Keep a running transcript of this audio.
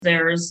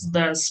There's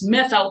this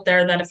myth out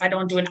there that if I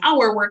don't do an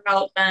hour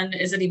workout, then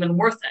is it even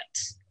worth it?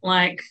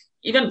 Like,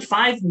 even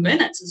 5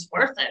 minutes is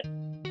worth it.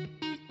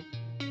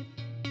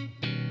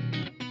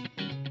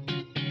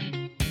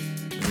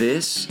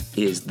 This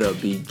is the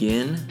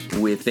Begin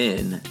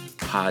Within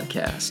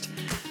podcast,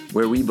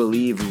 where we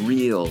believe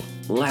real,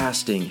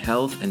 lasting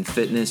health and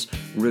fitness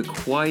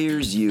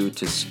requires you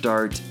to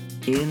start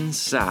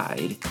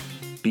inside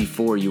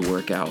before you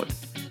work out.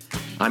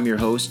 I'm your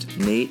host,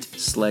 Nate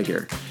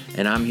Slegger,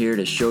 and I'm here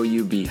to show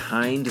you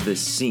behind the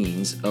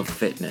scenes of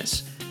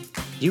fitness.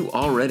 You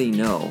already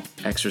know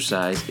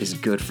exercise is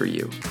good for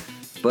you,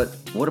 but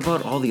what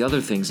about all the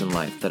other things in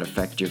life that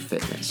affect your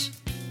fitness?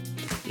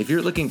 If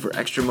you're looking for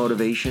extra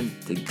motivation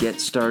to get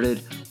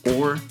started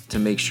or to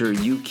make sure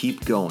you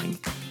keep going,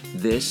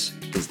 this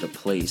is the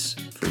place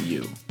for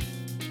you.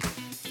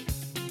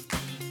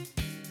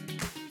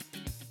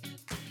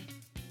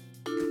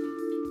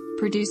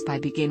 Produced by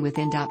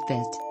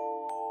BeginWithin.fit.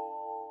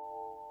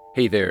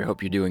 Hey there,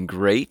 hope you're doing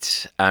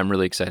great. I'm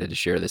really excited to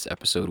share this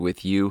episode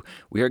with you.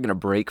 We are going to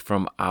break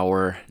from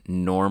our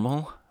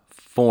normal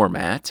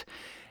format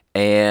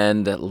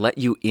and let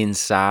you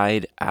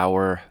inside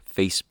our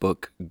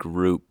Facebook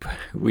group.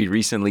 We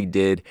recently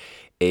did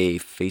a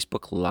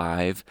Facebook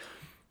Live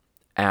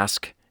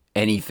Ask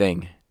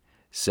Anything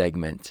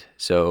segment.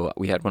 So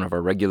we had one of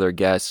our regular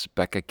guests,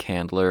 Becca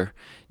Candler,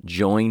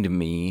 joined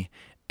me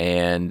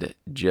and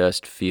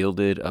just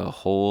fielded a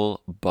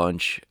whole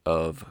bunch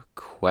of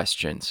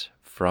questions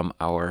from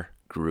our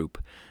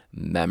group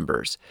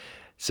members.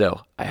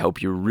 So I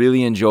hope you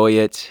really enjoy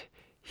it.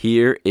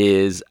 Here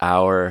is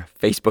our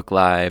Facebook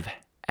Live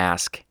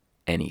Ask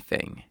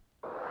Anything.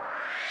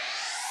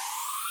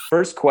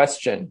 First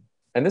question,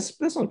 and this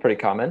one's pretty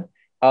common.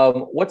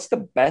 What's the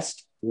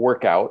best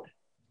workout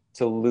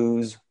to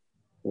lose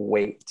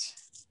weight?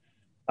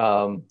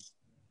 Becca,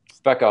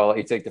 I'll let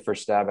you take the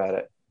first stab at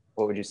it.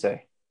 What would you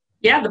say?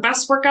 Yeah, the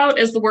best workout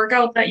is the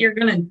workout that you're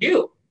going to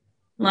do.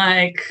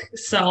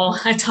 So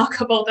I talk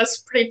about this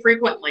pretty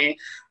frequently,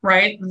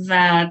 right?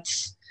 That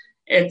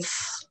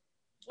it's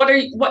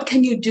what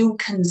can you do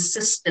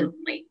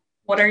consistently?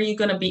 What are you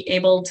going to be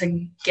able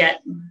to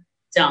get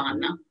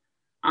done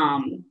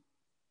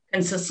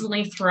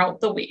consistently throughout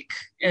the week?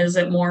 Is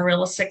it more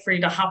realistic for you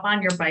to hop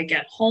on your bike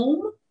at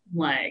home?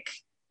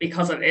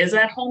 Because it is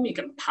at home, you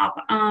can pop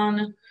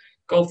on,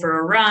 go for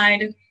a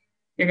ride.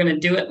 You're going to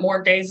do it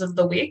more days of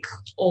the week,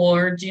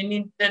 or do you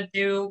need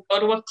to go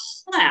to a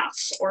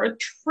class or a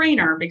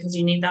trainer because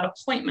you need that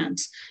appointment?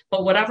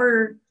 But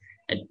whatever,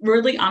 it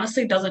really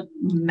honestly doesn't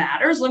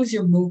matter as long as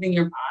you're moving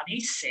your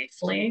body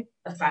safely,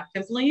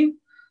 effectively.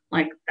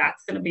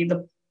 That's going to be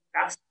the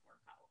best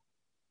workout,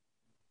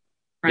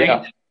 right?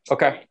 Yeah.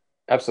 Okay.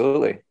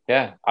 Absolutely.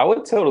 Yeah. I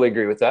would totally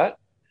agree with that.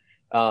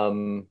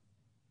 And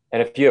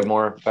if you have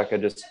more, Becca,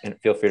 just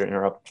feel free to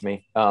interrupt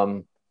me.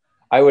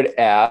 I would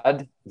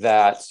add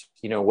that,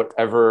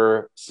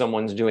 whatever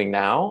someone's doing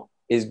now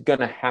is going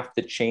to have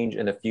to change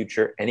in the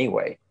future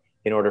anyway,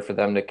 in order for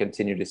them to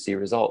continue to see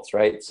results.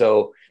 Right.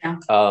 So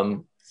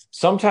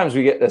sometimes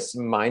we get this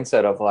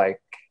mindset of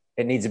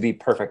it needs to be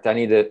perfect. I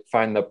need to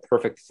find the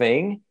perfect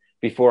thing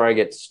before I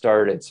get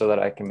started so that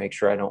I can make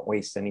sure I don't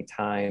waste any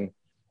time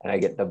and I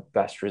get the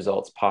best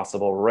results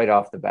possible right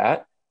off the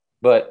bat.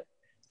 But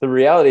the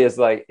reality is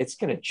it's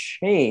going to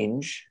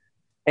change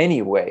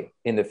anyway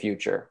in the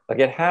future.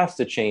 It has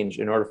to change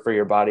in order for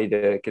your body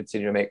to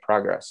continue to make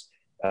progress.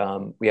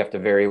 We have to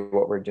vary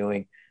what we're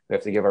doing. We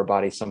have to give our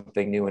body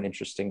something new and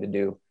interesting to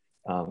do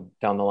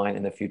down the line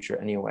in the future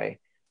anyway.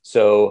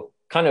 So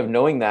kind of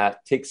knowing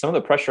that takes some of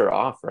the pressure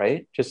off,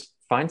 right? Just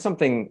find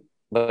something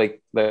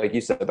like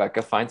you said,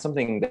 Becca, find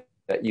something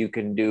that you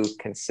can do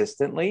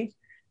consistently.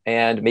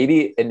 And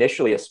maybe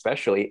initially,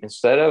 especially,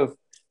 instead of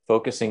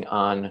focusing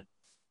on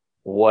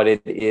what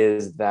it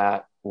is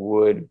that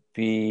would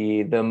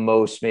be the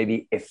most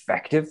maybe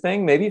effective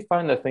thing, maybe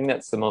find the thing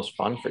that's the most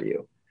fun for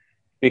you,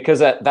 because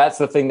that's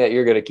the thing that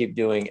you're going to keep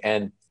doing.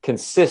 And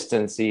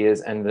consistency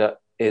is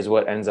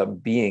what ends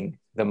up being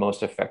the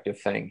most effective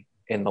thing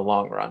in the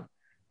long run.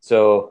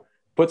 So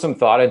put some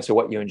thought into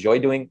what you enjoy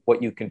doing,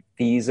 what you can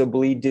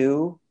feasibly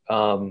do.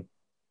 And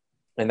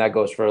that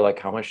goes for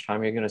how much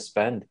time you're going to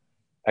spend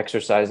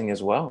exercising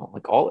as well.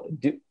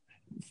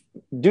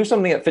 Do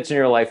something that fits in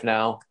your life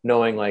now,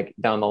 knowing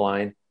down the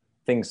line,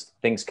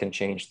 things can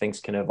change,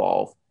 things can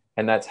evolve,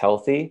 and that's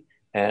healthy.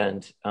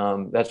 And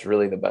that's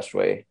really the best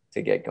way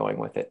to get going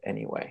with it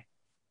anyway.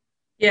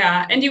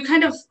 Yeah. And you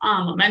kind of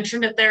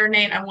mentioned it there,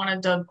 Nate. I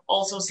wanted to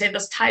also say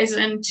this ties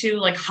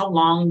into how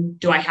long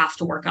do I have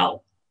to work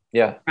out?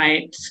 Yeah.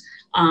 Right.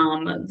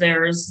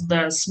 There's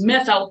this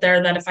myth out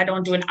there that if I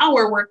don't do an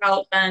hour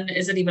workout, then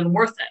is it even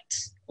worth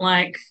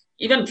it?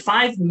 Even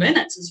 5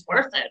 minutes is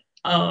worth it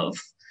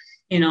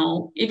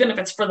even if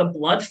it's for the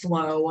blood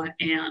flow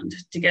and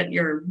to get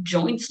your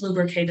joints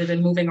lubricated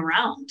and moving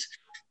around.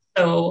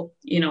 So,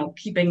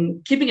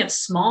 keeping it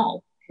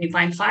small. You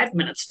find 5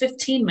 minutes,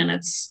 15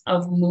 minutes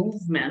of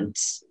movement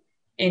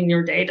in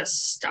your day to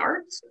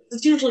start.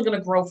 It's usually going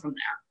to grow from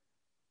there.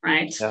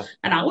 right? Yeah.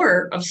 An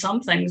hour of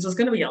some things is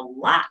going to be a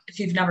lot if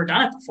you've never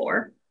done it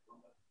before.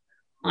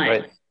 Like,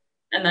 Right.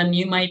 and then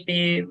you might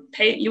pay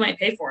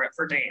for it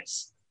for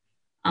days,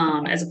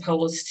 as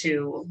opposed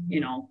to,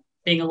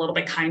 being a little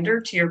bit kinder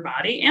to your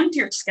body and to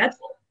your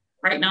schedule.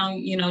 Right now,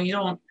 you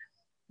don't,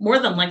 more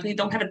than likely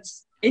don't have it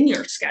in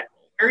your schedule.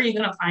 Where are you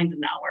going to find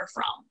an hour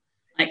from?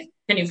 Like,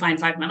 can you find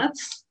 5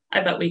 minutes?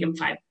 I bet we can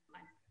find.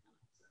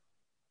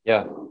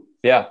 Yeah.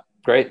 Yeah.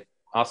 Great.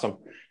 Awesome.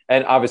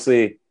 And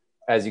obviously,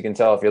 as you can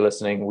tell, if you're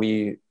listening,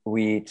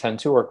 we tend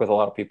to work with a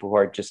lot of people who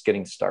are just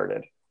getting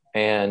started,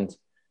 and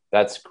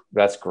that's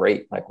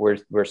great. Like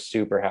we're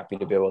super happy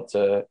to be able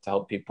to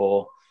help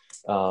people,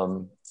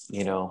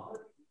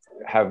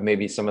 have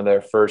maybe some of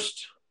their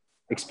first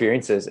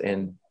experiences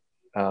in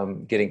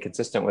getting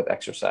consistent with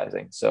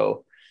exercising.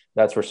 So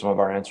that's where some of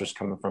our answers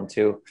coming from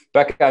too.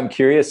 Becca, I'm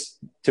curious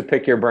to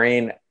pick your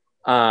brain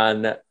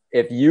on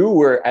if you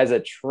were as a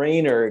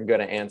trainer going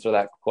to answer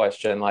that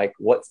question, like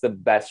what's the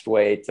best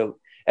way to,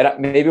 and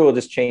maybe we'll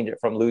just change it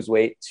from lose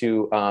weight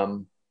to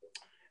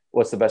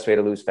what's the best way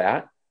to lose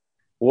fat?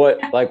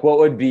 What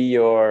would be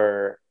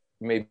your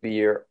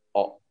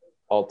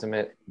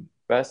ultimate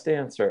best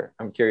answer?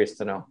 I'm curious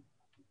to know.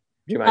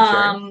 Do you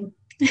mind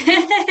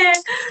sharing?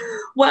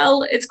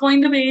 Well, it's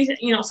going to be,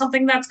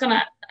 something that's going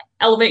to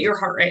elevate your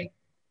heart rate,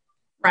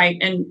 right?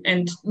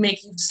 And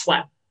make you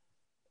sweat.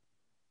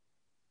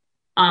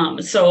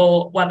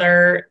 So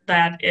whether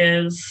that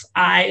is,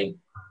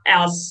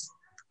 as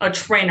a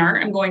trainer,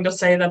 I'm going to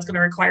say that's going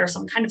to require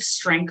some kind of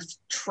strength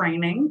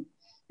training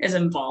is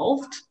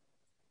involved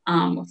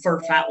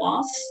for fat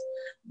loss.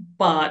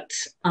 But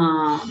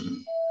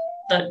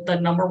the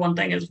number one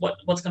thing is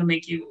what's going to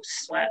make you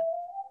sweat,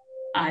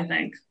 I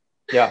think.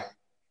 Yeah.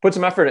 Put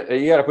some effort.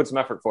 You got to put some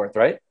effort forth,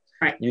 right?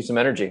 Right. Use some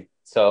energy.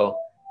 So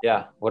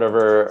yeah,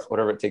 whatever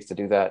it takes to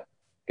do that.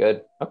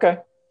 Good. Okay.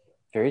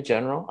 Very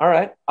general. All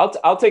right.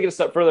 I'll take it a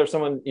step further. If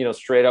someone,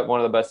 straight up, one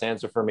of the best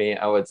answer for me,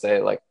 I would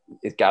say like,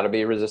 it's gotta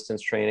be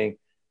resistance training.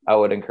 I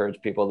would encourage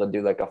people to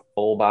do like a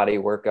full body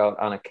workout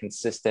on a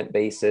consistent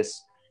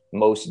basis,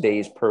 most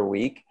days per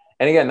week.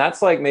 And again,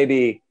 that's like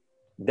maybe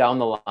down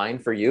the line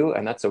for you,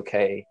 and that's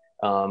okay.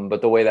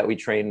 But the way that we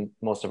train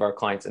most of our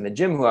clients in the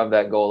gym who have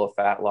that goal of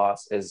fat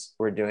loss is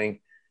we're doing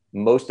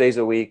most days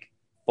a week,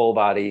 full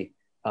body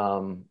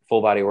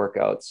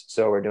workouts.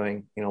 So we're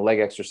doing, leg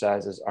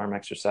exercises, arm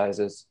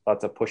exercises,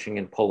 lots of pushing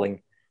and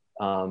pulling,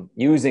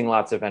 using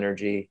lots of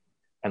energy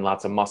and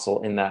lots of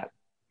muscle in that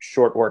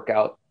short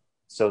workout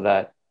so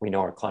that we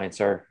know our clients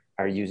are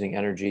using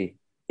energy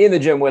in the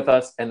gym with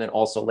us. And then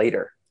also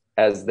later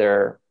as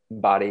their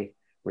body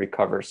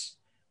recovers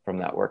from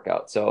that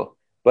workout. So,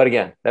 but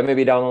again, that may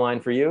be down the line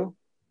for you.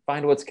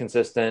 Find what's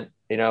consistent.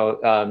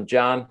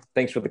 John,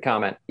 thanks for the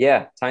comment.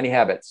 Yeah. Tiny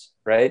habits,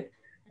 right?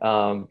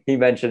 He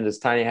mentioned his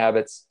tiny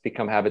habits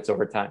become habits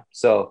over time.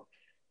 So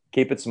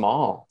keep it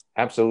small.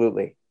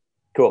 Absolutely.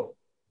 Cool.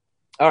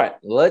 All right,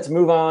 let's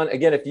move on.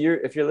 Again, if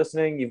you're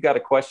listening, you've got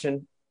a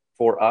question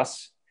for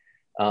us,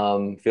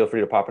 feel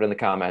free to pop it in the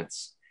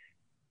comments.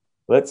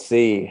 Let's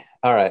see.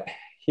 All right,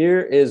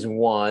 here is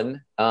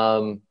one.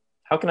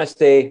 How can I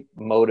stay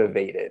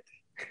motivated?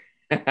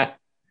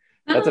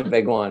 That's a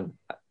big one.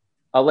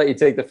 I'll let you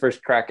take the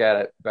first crack at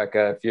it,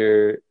 Becca,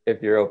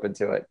 if you're open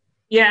to it.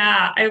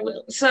 Yeah, I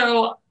will.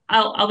 So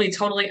I'll be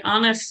totally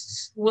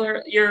honest.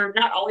 You're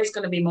not always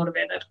going to be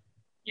motivated.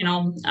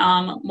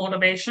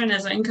 Motivation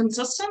is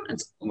inconsistent.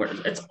 It's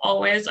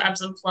always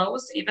ebbs and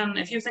flows. Even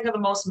if you think of the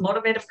most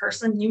motivated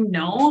person,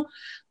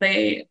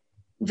 they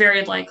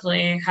very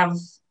likely have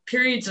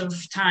periods of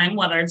time,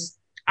 whether it's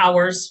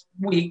hours,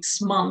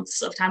 weeks,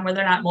 months of time where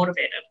they're not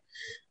motivated.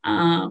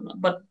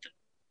 But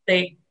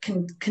they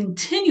can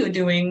continue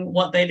doing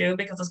what they do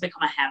because it's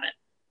become a habit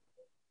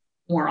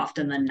more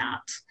often than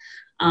not.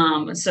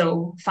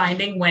 So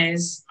finding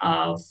ways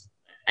of,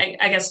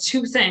 I guess,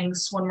 two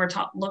things when we're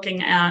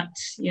looking at,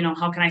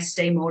 how can I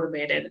stay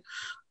motivated?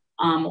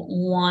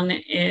 One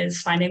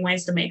is finding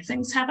ways to make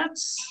things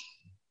habits.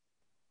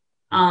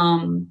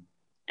 And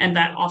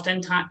that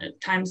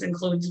oftentimes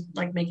includes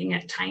like making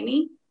it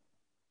tiny.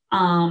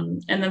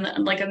 And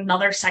then like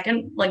another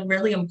second, like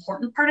really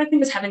important part, I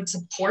think, is having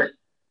support.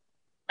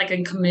 Like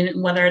in community,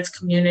 whether it's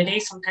community,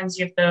 sometimes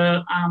you have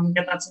to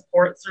get that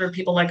support through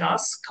people like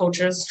us,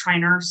 coaches,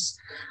 trainers.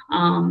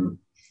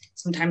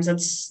 Sometimes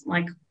it's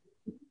like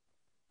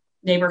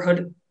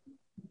neighborhood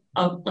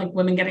of like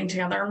women getting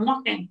together and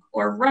walking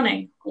or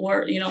running,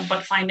 or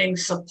but finding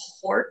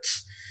support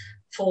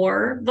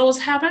for those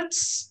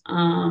habits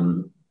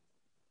to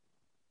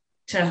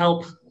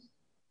help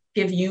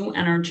give you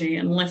energy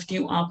and lift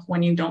you up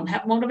when you don't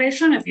have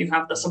motivation. If you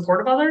have the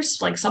support of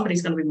others, like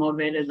somebody's going to be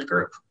motivated in the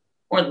group,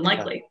 more than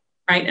likely,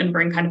 right? And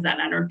bring kind of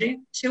that energy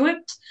to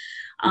it.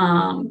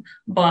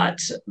 But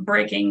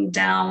breaking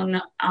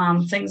down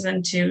things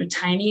into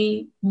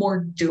tiny,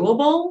 more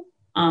doable,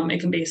 it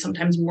can be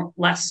sometimes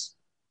less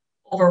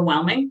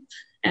overwhelming,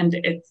 and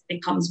it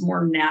becomes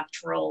more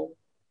natural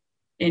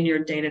in your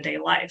day-to-day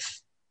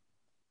life.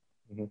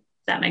 Mm-hmm.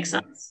 That makes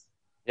sense.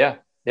 Yeah,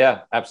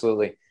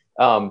 absolutely.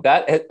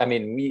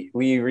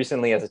 We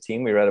recently as a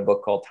team, we read a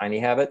book called Tiny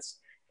Habits.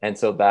 And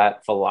so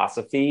that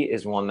philosophy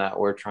is one that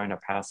we're trying to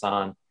pass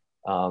on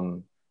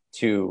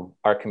to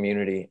our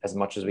community as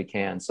much as we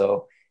can.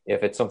 So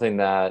if it's something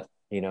that,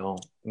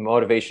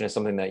 motivation is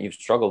something that you've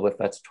struggled with,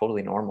 that's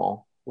totally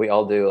normal. We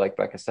all do. Like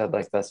Becca said,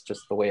 like that's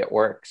just the way it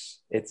works.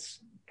 It's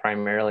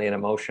primarily an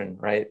emotion,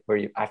 right?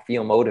 I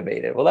feel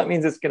motivated. Well, that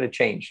means it's going to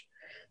change.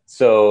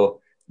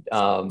 So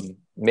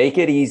make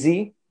it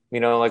easy.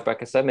 Like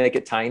Becca said, make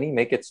it tiny,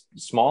 make it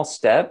small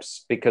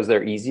steps because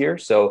they're easier.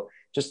 So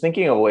just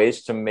thinking of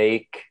ways to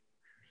make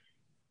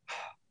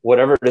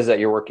whatever it is that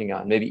you're working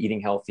on, maybe eating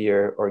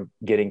healthier or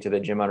getting to the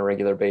gym on a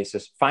regular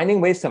basis,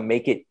 finding ways to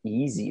make it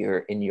easier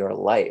in your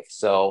life.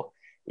 So,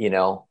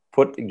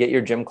 get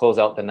your gym clothes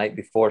out the night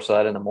before so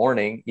that in the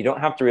morning, you don't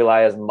have to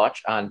rely as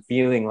much on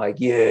feeling like,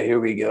 yeah, here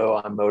we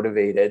go, I'm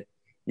motivated.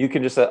 You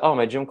can just say, oh,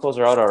 my gym clothes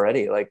are out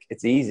already. Like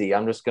it's easy.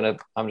 I'm just going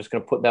to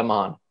put them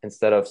on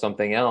instead of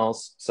something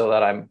else so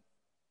that I'm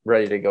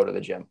ready to go to the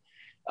gym.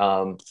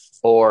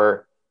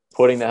 Or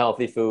putting the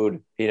healthy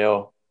food,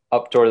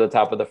 up toward the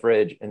top of the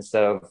fridge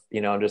instead of,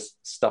 just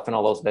stuffing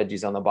all those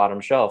veggies on the bottom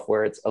shelf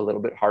where it's a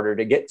little bit harder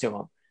to get to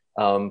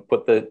them.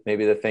 Put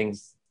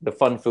the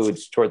fun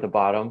foods toward the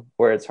bottom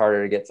where it's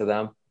harder to get to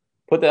them.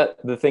 Put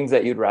the things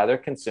that you'd rather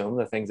consume,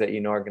 the things that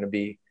are going to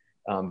be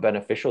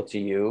beneficial to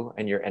you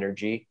and your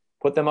energy,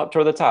 put them up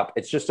toward the top.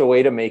 It's just a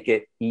way to make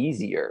it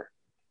easier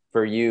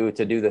for you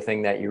to do the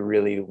thing that you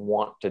really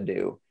want to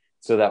do,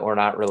 so that we're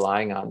not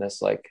relying on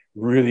this like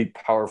really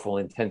powerful,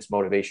 intense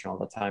motivation all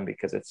the time,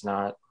 because it's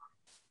not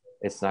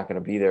going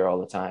to be there all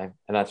the time.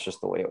 And that's just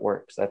the way it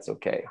works. That's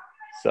okay.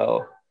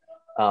 So,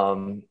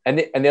 and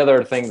the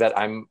other thing that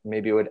I'm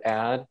maybe would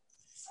add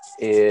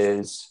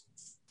is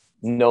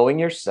knowing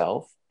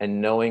yourself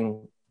and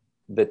knowing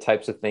the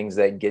types of things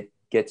that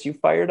gets you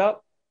fired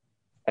up,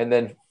 and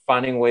then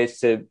finding ways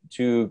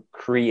to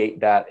create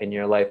that in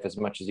your life as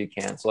much as you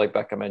can. So like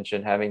Becca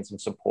mentioned, having some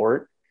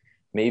support,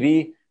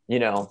 maybe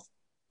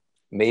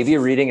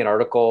reading an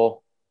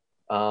article,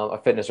 a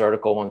fitness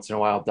article once in a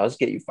while does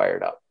get you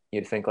fired up.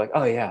 You'd think like,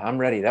 oh yeah, I'm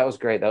ready. That was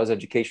great. That was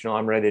educational.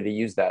 I'm ready to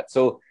use that.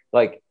 So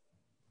like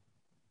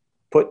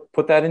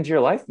put that into your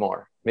life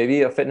more.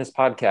 Maybe a fitness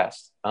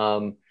podcast.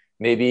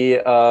 Maybe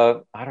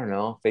I don't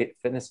know,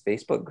 fitness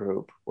Facebook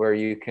group where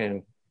you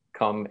can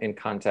come in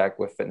contact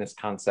with fitness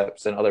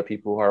concepts and other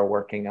people who are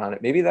working on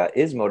it. Maybe that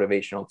is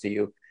motivational to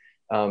you.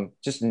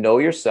 Just know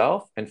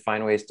yourself and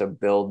find ways to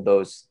build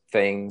those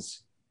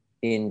things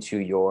into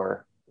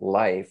your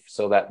life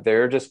so that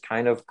they're just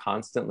kind of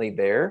constantly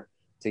there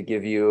to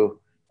give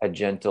you a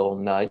gentle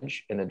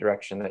nudge in the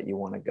direction that you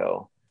want to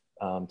go,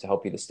 to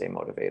help you to stay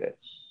motivated.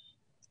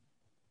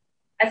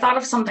 I thought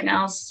of something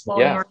else while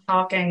you were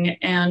talking,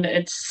 and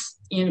it's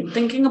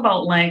thinking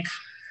about like,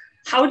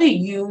 how do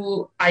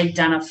you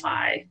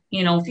identify,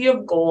 if you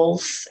have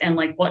goals and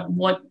like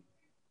what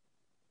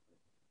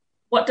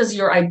does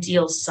your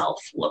ideal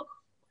self look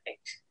like?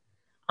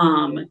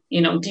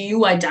 Do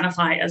you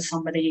identify as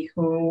somebody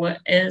who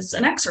is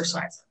an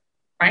exerciser,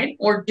 right?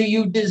 Or do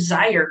you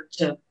desire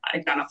to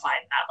identify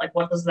that? Like,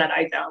 what does that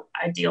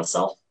ideal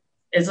self?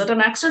 Is it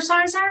an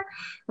exerciser,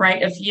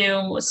 right? If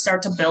you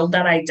start to build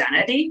that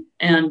identity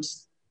and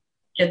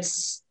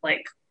it's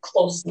like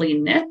closely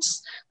knit,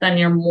 then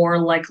you're more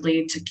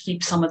likely to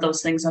keep some of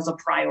those things as a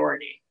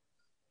priority.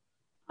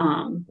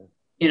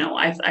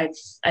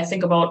 I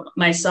think about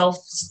myself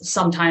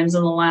sometimes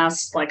in the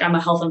last, like I'm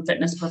a health and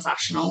fitness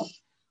professional.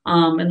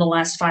 In the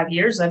last 5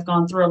 years, I've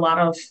gone through a lot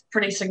of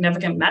pretty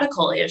significant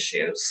medical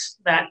issues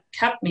that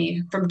kept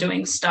me from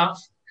doing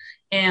stuff.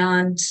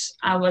 And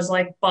I was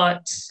like,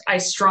 but I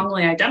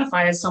strongly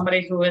identify as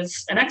somebody who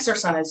is an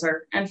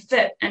exerciser and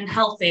fit and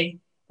healthy,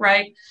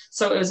 right?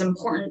 So it was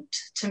important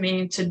to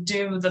me to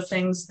do the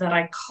things that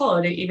I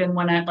could, even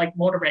when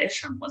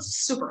motivation was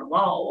super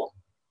low.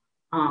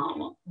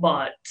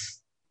 But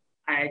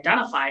I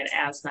identified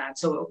as that.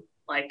 So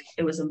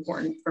it was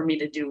important for me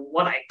to do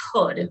what I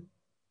could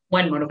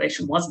when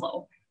motivation was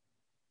low.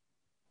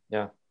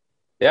 Yeah.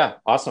 Yeah.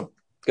 Awesome.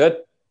 Good.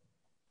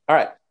 All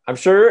right. I'm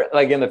sure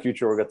in the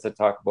future, we'll get to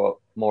talk about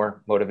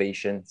more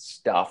motivation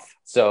stuff.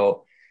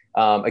 So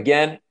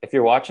again, if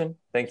you're watching,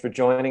 thanks for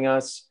joining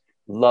us.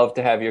 Love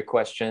to have your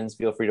questions.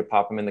 Feel free to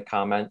pop them in the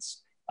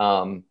comments.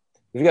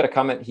 We've got a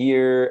comment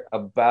here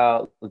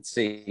about, let's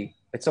see,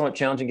 it's somewhat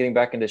challenging getting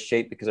back into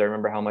shape because I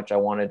remember how much I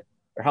wanted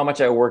or how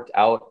much I worked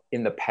out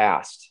in the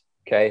past.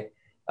 Okay.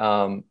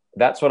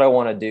 That's what I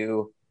want to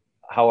do.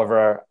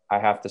 However, I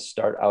have to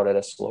start out at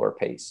a slower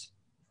pace.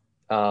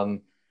 I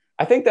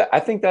think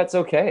that's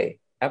okay.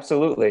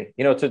 Absolutely.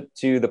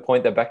 To the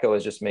point that Becca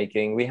was just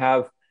making, we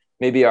have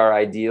maybe our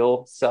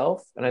ideal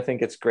self. And I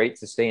think it's great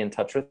to stay in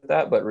touch with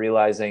that, but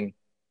realizing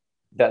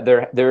that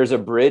there's a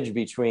bridge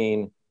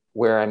between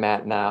where I'm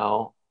at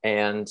now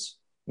and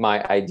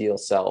my ideal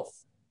self.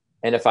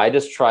 And if I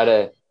just try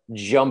to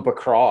jump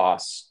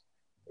across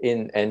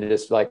and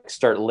just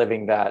start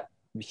living that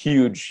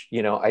huge,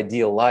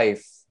 ideal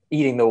life,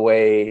 eating the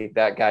way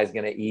that guy's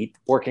going to eat,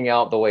 working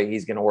out the way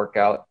he's going to work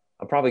out,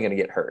 I'm probably going to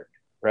get hurt.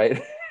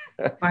 Right.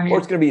 or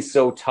it's going to be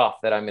so tough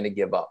that I'm going to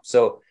give up.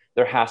 So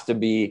there has to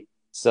be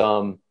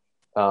some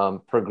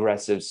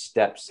progressive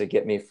steps to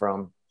get me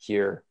from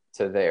here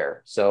to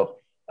there. So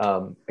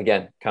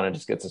again, kind of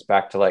just gets us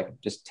back to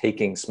like just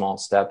taking small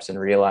steps and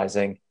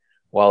realizing,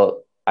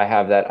 well, I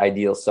have that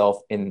ideal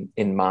self in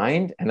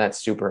mind, and that's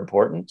super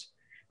important.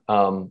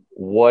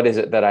 What is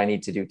it that I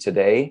need to do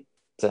today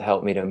to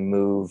help me to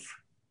move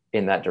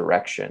in that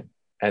direction?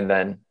 And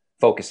then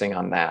focusing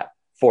on that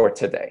for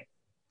today.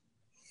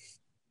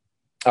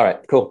 All right,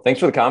 cool. Thanks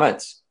for the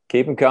comments.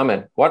 Keep them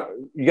coming. What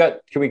you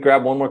got? Can we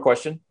grab one more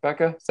question,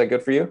 Becca? Is that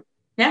good for you?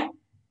 Yeah.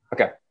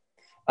 Okay.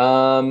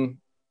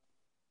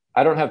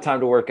 I don't have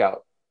time to work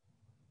out.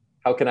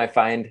 How can I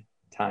find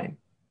time?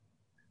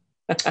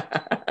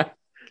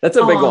 That's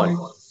a big one.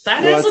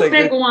 That is a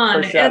big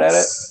one.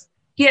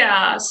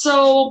 Yeah.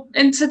 So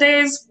in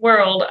today's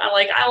world,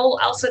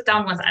 I'll sit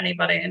down with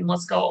anybody and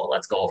let's go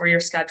over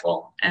your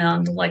schedule,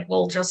 and like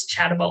we'll just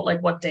chat about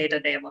like what day to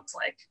day looks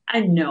like.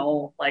 I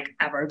know like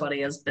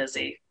everybody is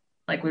busy,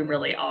 like we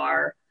really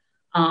are.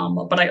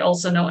 But I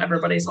also know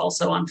everybody's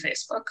also on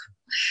Facebook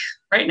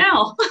right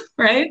now,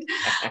 right?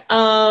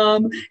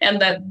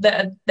 And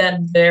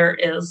that there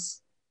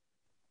is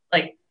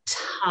like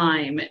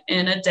time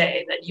in a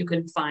day that you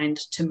can find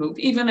to move,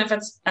 even if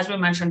it's, as we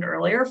mentioned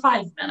earlier,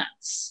 5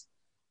 minutes.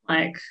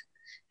 Like,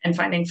 and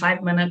finding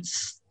 5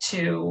 minutes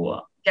to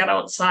get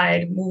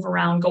outside, move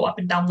around, go up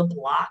and down the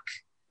block,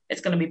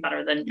 it's going to be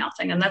better than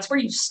nothing. And that's where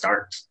you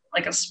start,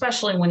 like,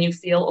 especially when you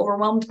feel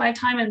overwhelmed by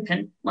time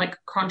and like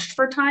crunched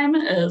for time,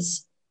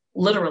 is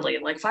literally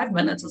like 5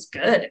 minutes is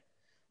good.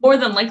 More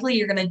than likely,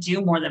 you're going to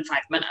do more than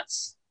 5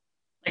 minutes.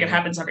 Like, it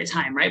happens every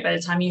time, right? By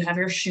the time you have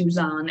your shoes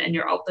on and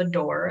you're out the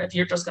door, if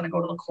you're just going to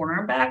go to the corner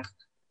and back,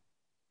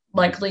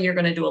 likely you're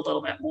going to do a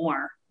little bit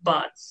more,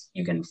 but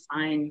you can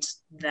find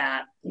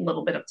that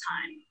little bit of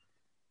time.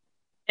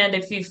 And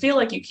if you feel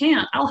like you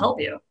can't, I'll help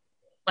you.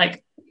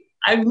 Like,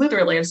 I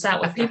literally have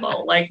sat with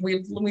people, like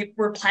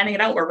we're planning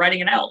it out, we're writing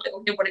it out. Like,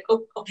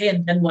 okay,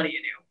 and then what do you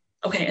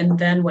do? Okay, and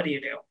then what do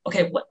you do?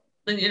 Okay, what,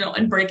 you know,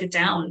 and break it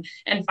down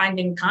and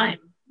finding time,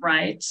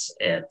 right?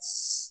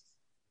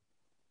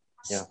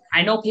 Yeah.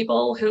 I know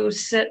people who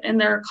sit in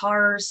their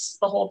cars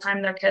the whole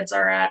time their kids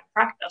are at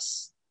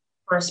practice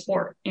for a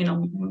sport, you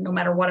know, no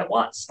matter what it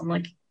was. I'm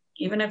like,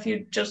 even if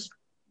you just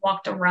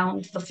walked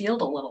around the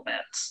field a little bit,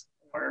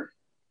 or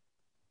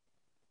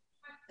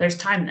there's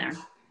time there.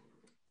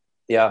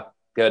 Yeah,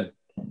 good.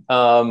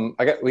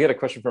 We had a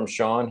question from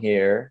Sean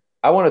here.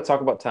 I want to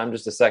talk about time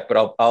just a sec,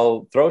 but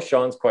I'll throw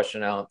Sean's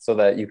question out so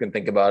that you can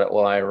think about it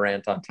while I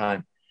rant on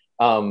time.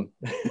 All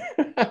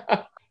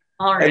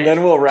right. And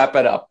then we'll wrap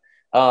it up.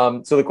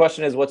 So the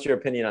question is, what's your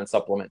opinion on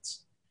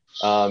supplements?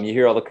 You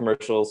hear all the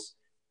commercials.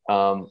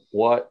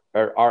 What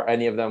are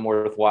any of them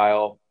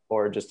worthwhile,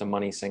 or just a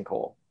money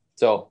sinkhole?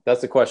 So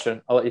that's the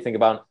question. I'll let you think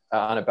about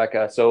on it,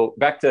 Becca. So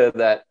back to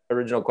that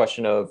original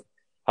question of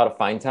how to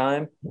find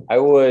time, I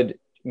would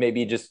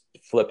maybe just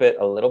flip it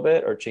a little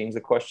bit or change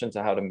the question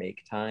to how to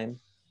make time.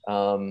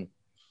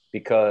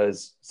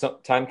 Because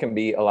time can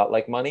be a lot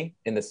like money,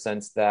 in the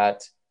sense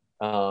that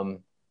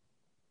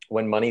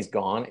when money's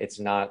gone, it's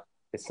not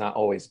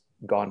always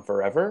gone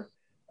forever.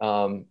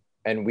 And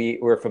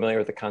we're familiar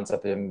with the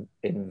concept of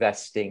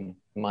investing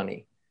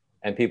money,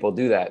 and people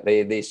do that.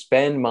 They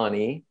spend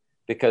money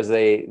because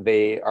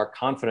they are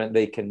confident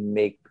they can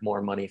make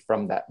more money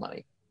from that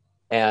money.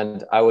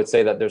 And I would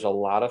say that there's a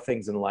lot of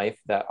things in life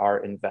that are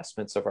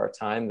investments of our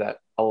time that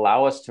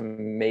allow us to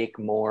make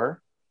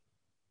more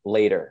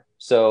later.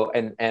 So,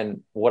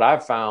 and what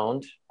I've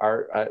found,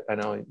 I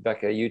know,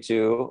 Becca, you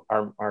too,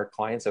 our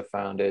clients have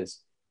found,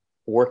 is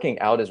working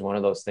out is one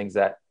of those things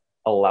that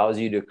allows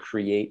you to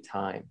create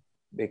time,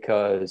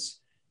 because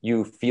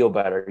you feel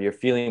better, you're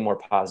feeling more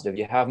positive,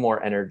 you have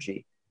more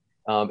energy.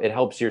 It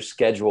helps your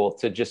schedule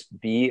to just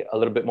be a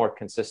little bit more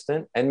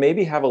consistent, and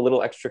maybe have a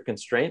little extra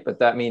constraint, but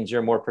that means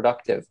you're more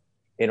productive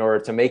in order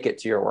to make it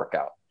to your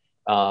workout.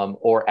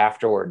 Or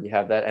afterward, you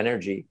have that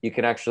energy. You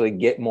can actually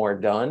get more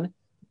done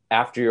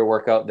after your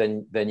workout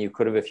than you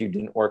could have if you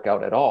didn't work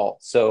out at all.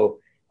 So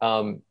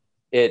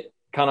it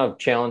kind of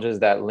challenges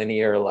that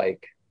linear,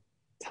 like,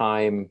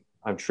 time,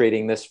 I'm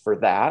trading this for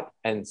that,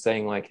 and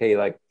saying like, hey,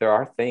 like, there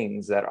are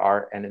things that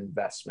are an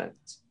investment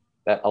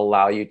that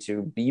allow you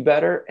to be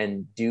better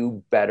and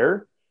do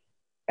better,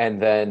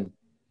 and then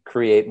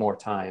create more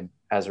time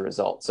as a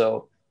result.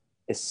 So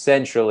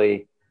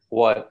essentially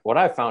what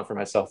I found for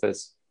myself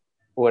is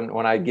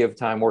when I give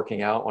time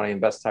working out, when I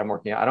invest time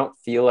working out, I don't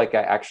feel like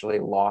I actually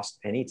lost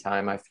any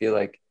time. I feel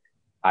like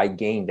I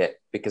gained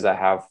it, because I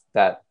have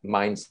that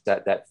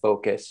mindset, that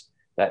focus,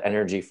 that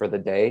energy for the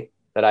day,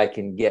 that I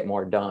can get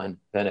more done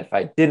than if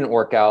I didn't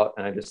work out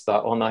and I just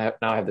thought, well, now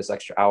I have this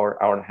extra hour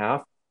and a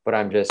half, but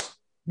I'm just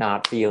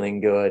not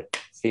feeling good,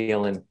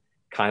 feeling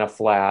kind of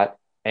flat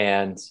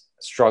and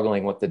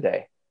struggling with the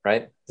day,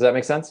 right? Does that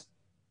make sense?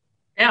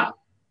 Yeah.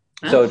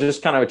 So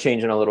just kind of a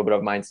change in a little bit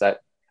of mindset.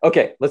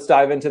 Okay, let's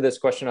dive into this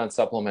question on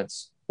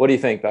supplements. What do you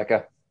think,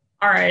 Becca?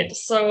 All right.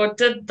 So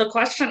did the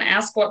question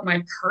ask what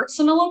my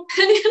personal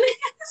opinion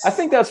is? I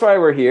think that's why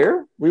we're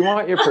here. We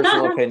want your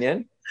personal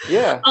opinion.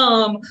 Yeah.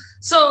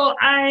 So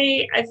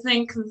I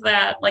think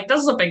that like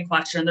this is a big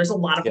question. There's a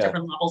lot of Yeah.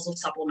 different levels of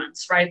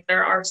supplements, right?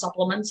 There are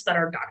supplements that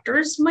our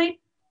doctors might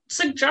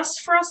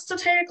suggest for us to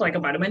take, like a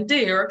vitamin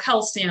D or a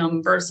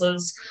calcium,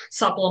 versus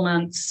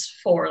supplements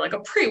for like a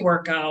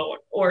pre-workout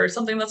or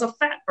something that's a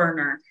fat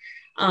burner.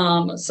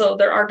 So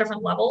there are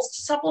different levels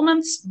to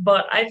supplements,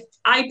 but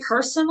I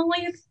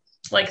personally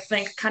like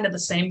think kind of the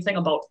same thing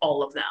about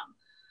all of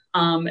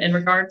them. In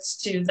regards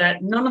to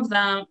that, none of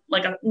them,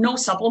 like no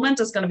supplement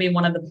is going to be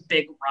one of the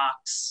big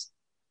rocks.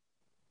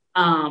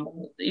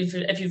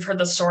 If you've heard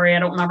the story, I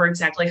don't remember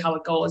exactly how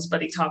it goes,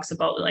 but he talks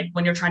about like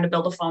when you're trying to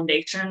build a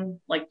foundation,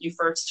 like he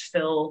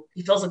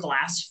fills a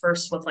glass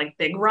first with like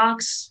big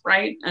rocks,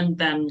 right? And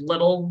then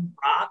little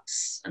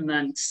rocks and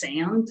then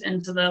sand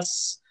into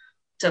this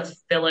to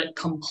fill it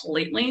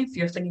completely. If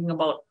you're thinking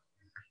about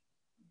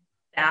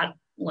that,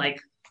 like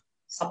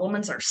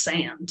supplements are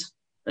sand.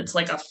 It's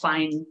like a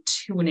fine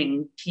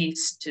tuning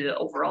piece to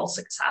overall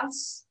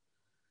success.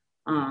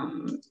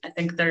 I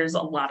think there's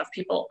a lot of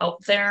people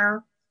out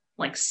there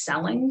like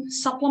selling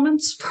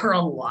supplements for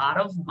a lot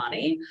of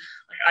money.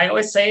 Like I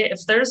always say,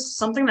 if there's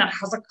something that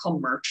has a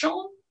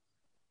commercial,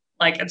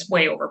 like it's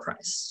way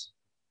overpriced.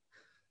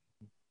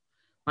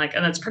 Like,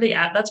 and that's pretty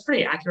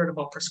accurate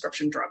about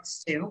prescription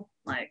drugs too.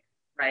 Like,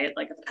 right?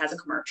 Like if it has a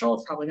commercial,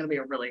 it's probably going to be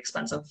a really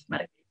expensive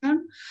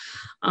medication.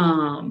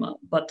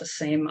 But the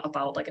same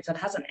about like if it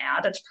has an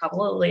ad, it's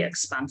probably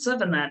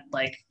expensive, and that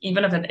like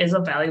even if it is a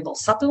valuable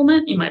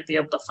supplement, you might be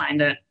able to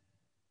find it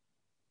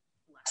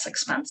less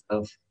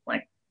expensive,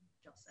 like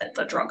just at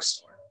the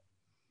drugstore.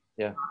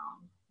 Yeah.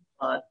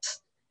 But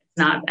it's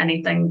not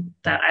anything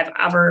that I've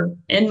ever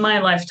in my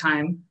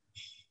lifetime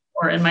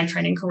or in my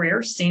training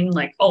career seen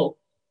like, oh,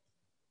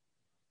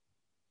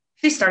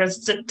 she started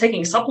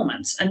taking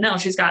supplements and now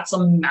she's got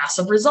some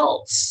massive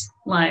results.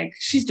 Like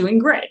she's doing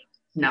great.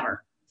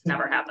 Never. It's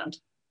never happened.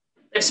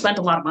 They've spent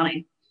a lot of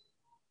money.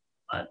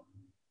 But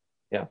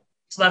yeah.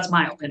 So that's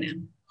my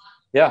opinion.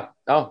 Yeah.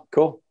 Oh,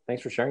 cool.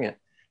 Thanks for sharing it.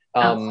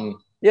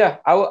 Yeah,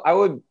 I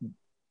would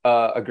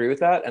agree with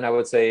that. And I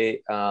would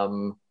say,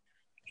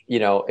 you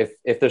know,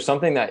 if there's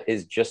something that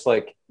is just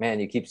like, man,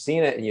 you keep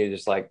seeing it and you're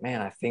just like,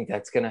 man, I think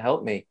that's going to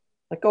help me.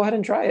 Like, go ahead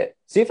and try it.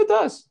 See if it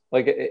does.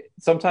 Like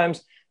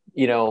sometimes,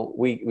 you know,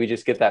 we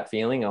just get that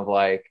feeling of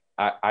like,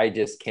 I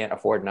just can't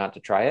afford not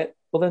to try it.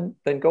 Well,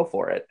 then go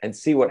for it and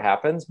see what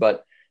happens.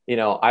 But, you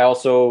know, I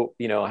also,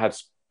 you know,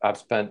 I've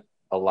spent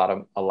a lot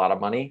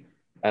of money,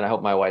 and I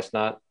hope my wife's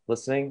not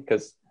listening,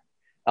 because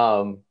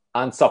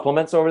on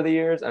supplements over the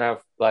years. And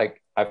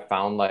I've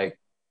found like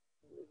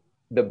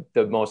the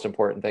most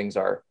important things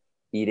are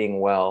eating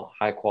well,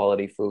 high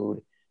quality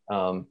food,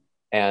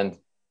 and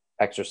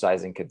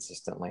exercising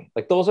consistently.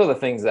 Like those are the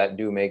things that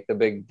do make the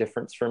big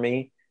difference for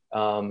me.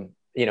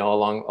 You know,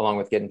 along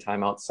with getting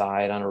time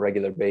outside on a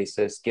regular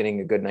basis, getting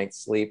a good night's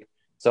sleep.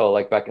 So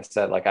like Becca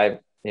said, like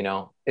you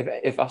know,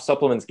 if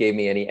supplements gave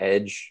me any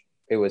edge,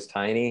 it was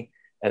tiny.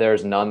 And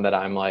there's none that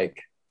I'm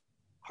like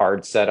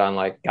hard set on,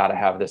 like, gotta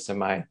have this in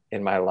my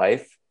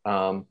life.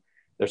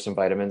 There's some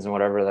vitamins and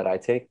whatever that I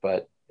take,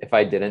 but if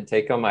I didn't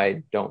take them,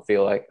 I don't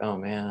feel like, oh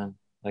man,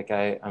 like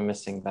I'm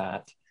missing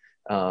that.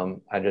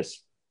 I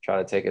just try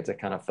to take it to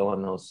kind of fill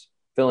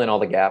in all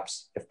the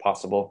gaps if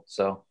possible.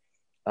 So,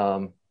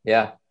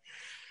 yeah,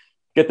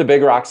 get the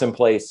big rocks in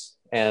place.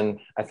 And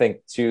I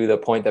think to the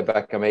point that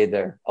Becca made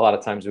there, a lot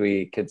of times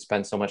we could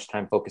spend so much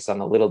time focused on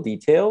the little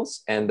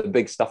details, and the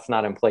big stuff's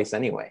not in place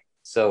anyway.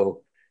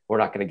 So we're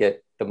not going to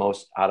get the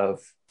most out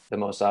of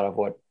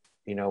what,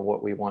 you know,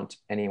 what we want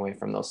anyway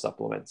from those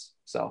supplements.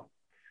 So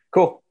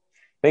cool.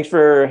 Thanks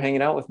for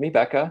hanging out with me,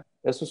 Becca.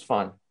 This was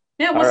fun.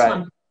 Yeah, it was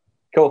fun.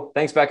 Cool.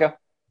 Thanks, Becca.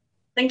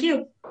 Thank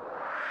you.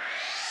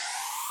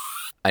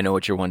 I know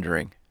what you're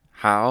wondering.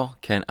 How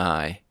can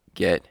I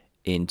get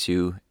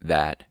into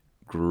that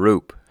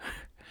group?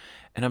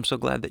 And I'm so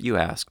glad that you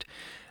asked.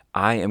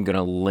 I am going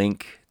to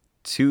link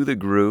to the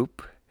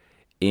group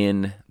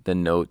in the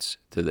notes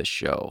to the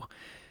show.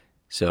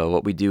 So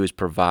what we do is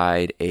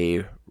provide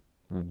a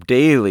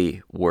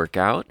daily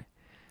workout,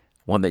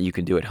 one that you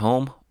can do at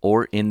home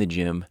or in the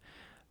gym.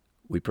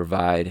 We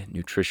provide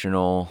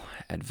nutritional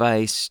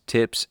advice,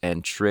 tips,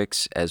 and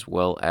tricks, as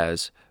well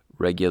as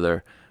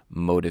regular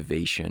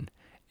motivation.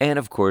 And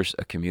of course,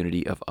 a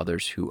community of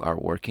others who are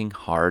working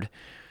hard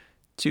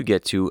to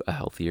get to a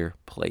healthier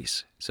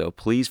place. So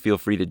please feel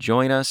free to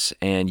join us,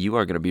 and you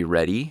are going to be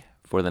ready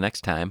for the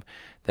next time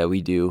that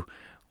we do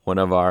one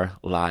of our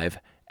live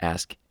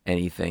Ask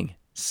Anything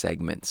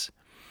segments.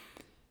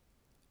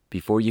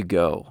 Before you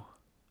go,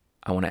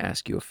 I want to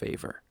ask you a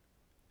favor.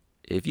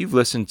 If you've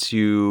listened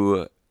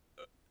to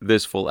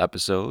this full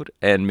episode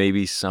and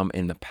maybe some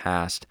in the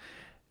past,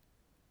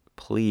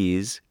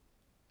 please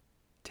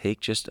take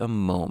just a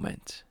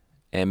moment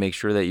and make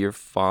sure that you're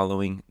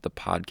following the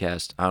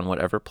podcast on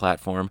whatever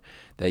platform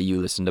that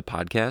you listen to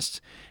podcasts,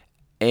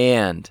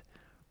 and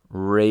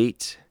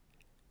rate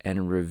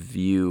and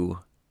review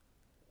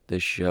the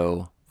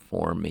show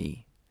for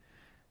me.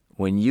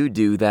 When you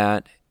do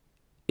that,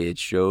 it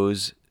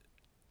shows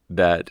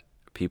that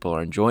people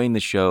are enjoying the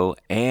show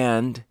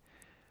and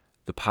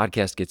the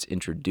podcast gets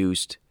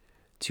introduced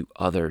to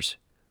others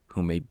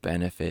who may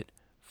benefit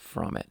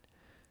from it.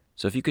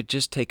 So if you could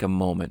just take a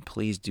moment,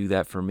 please do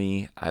that for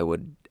me. I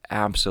would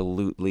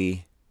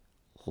absolutely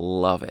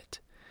love it.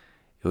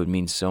 It would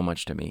mean so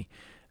much to me.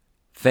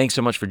 Thanks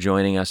so much for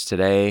joining us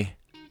today.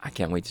 I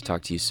can't wait to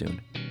talk to you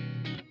soon.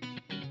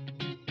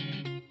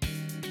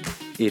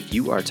 If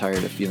you are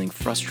tired of feeling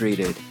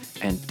frustrated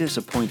and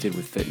disappointed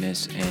with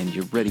fitness and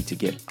you're ready to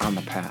get on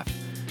the path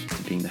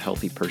to being the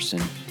healthy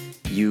person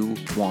you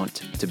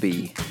want to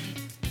be,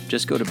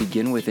 just go to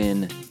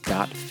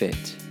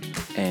beginwithin.fit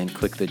and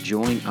click the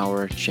Join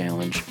Our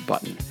Challenge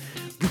button.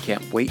 We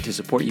can't wait to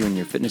support you in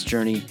your fitness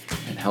journey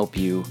and help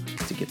you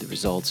to get the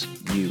results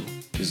you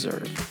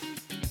deserve.